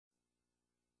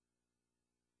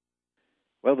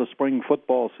Well, the spring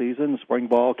football season, spring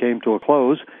ball came to a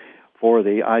close for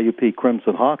the IUP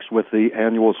Crimson Hawks with the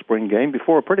annual spring game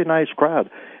before a pretty nice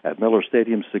crowd at Miller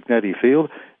Stadium's Signetti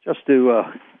Field. Just to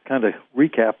kind of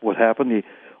recap what happened, the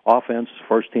offense,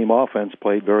 first-team offense,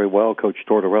 played very well, Coach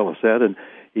Tortorella said, and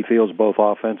he feels both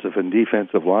offensive and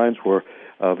defensive lines were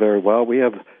very well. We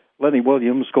have Lenny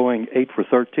Williams going 8 for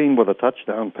 13 with a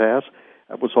touchdown pass.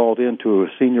 That was hauled into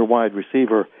senior wide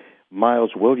receiver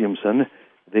Miles Williamson.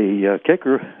 The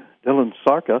kicker, Dylan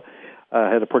Sarka,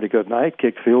 had a pretty good night,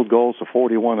 kicked field goals of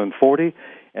 41 and 40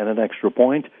 and an extra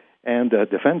point. And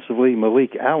defensively,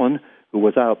 Malik Allen, who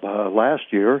was out last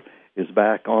year, is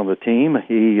back on the team.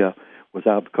 He was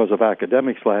out because of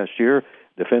academics last year.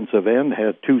 Defensive end,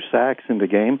 had 2 sacks in the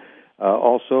game.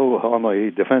 Also on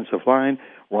the defensive line,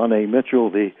 Ron A. Mitchell,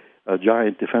 the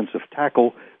giant defensive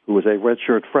tackle, who was a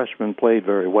redshirt freshman, played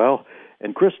very well.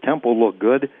 And Chris Temple looked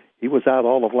good. He was out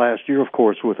all of last year, of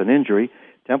course, with an injury.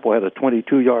 Temple had a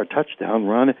 22-yard touchdown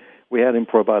run. We had him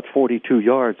for about 42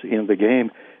 yards in the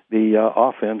game. The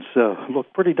offense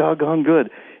looked pretty doggone good,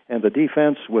 and the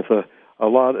defense with a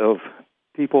lot of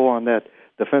people on that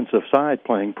defensive side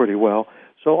playing pretty well.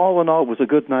 So all in all, it was a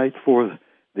good night for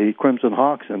the Crimson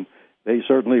Hawks, and they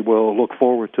certainly will look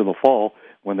forward to the fall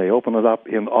when they open it up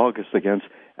in August against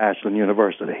Ashland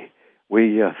University.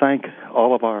 We thank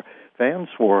all of our fans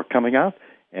for coming out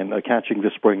and catching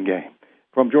the spring game.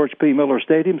 From George P. Miller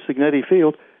Stadium, Signetti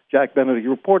Field, Jack Benedict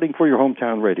reporting for your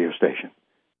hometown radio station.